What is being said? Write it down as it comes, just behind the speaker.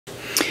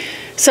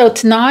So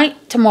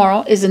tonight,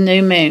 tomorrow is a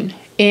new moon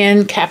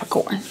in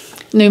Capricorn.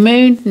 New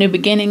moon, new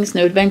beginnings,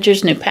 new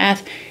adventures, new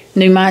path,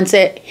 new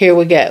mindset. Here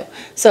we go.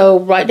 So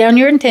write down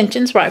your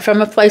intentions, write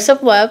from a place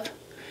of love,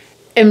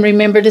 and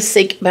remember to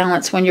seek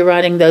balance when you're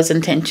writing those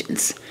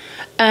intentions.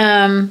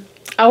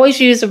 I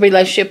always use a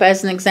relationship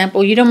as an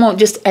example. You don't want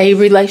just a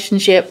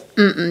relationship.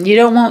 You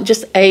don't want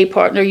just a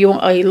partner. You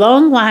want a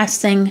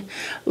long-lasting,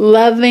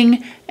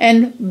 loving,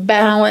 and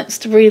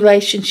balanced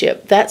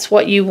relationship. That's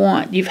what you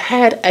want. You've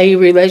had a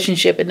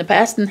relationship in the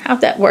past, and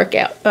how'd that work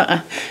out?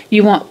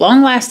 You want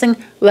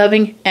long-lasting,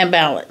 loving, and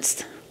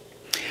balanced.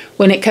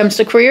 When it comes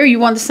to career, you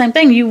want the same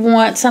thing. You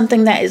want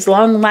something that is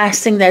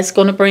long-lasting, that's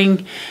going to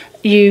bring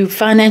you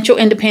financial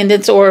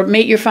independence or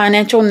meet your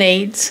financial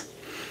needs.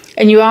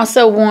 And you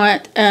also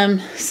want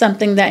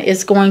something that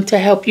is going to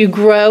help you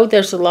grow.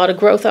 There's a lot of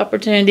growth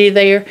opportunity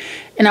there.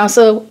 And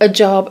also a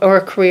job or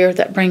a career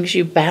that brings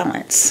you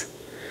balance.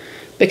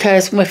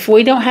 Because if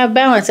we don't have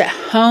balance at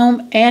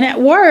home and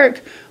at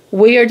work,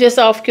 we are just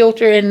off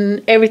kilter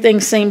and everything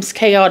seems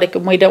chaotic,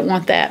 and we don't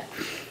want that.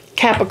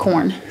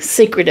 Capricorn,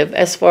 secretive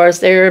as far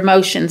as their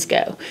emotions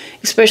go.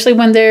 Especially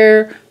when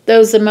they're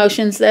those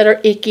emotions that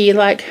are icky,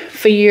 like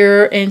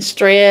fear and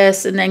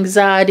stress and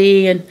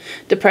anxiety and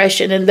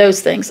depression and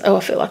those things. Oh, I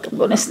feel like I'm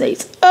going to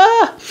sneeze.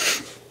 I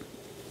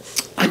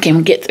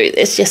can get through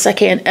this. Yes, I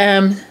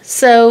can.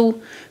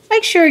 So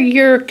make sure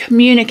you're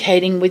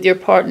communicating with your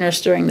partners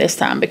during this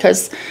time,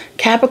 because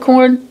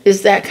Capricorn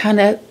is that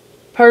kind of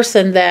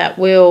person that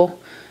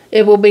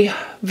it will be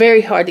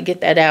very hard to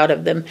get that out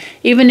of them.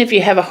 Even if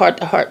you have a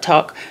heart-to-heart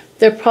talk,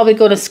 they're probably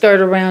going to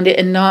skirt around it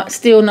and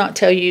still not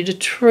tell you the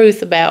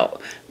truth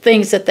about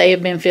things that they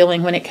have been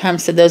feeling when it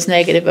comes to those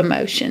negative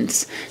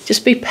emotions.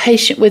 Just be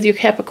patient with your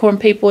Capricorn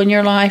people in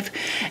your life,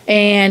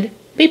 and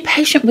be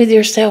patient with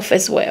yourself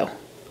as well.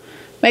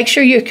 Make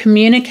sure you're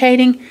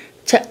communicating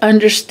to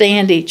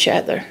understand each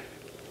other,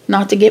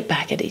 not to get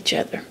back at each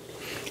other.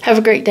 Have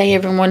a great day,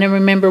 everyone. And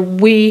remember,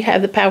 we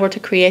have the power to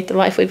create the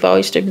life we've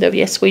always dreamed of.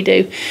 Yes, we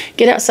do.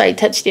 Get outside,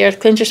 touch the earth,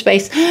 cleanse your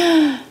space.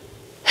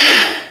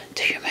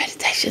 Do your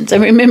meditations.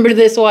 And remember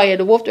this, while you're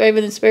the wolf, the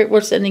raven, and the spirit,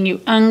 we're sending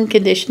you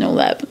unconditional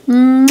love.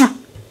 Mwah.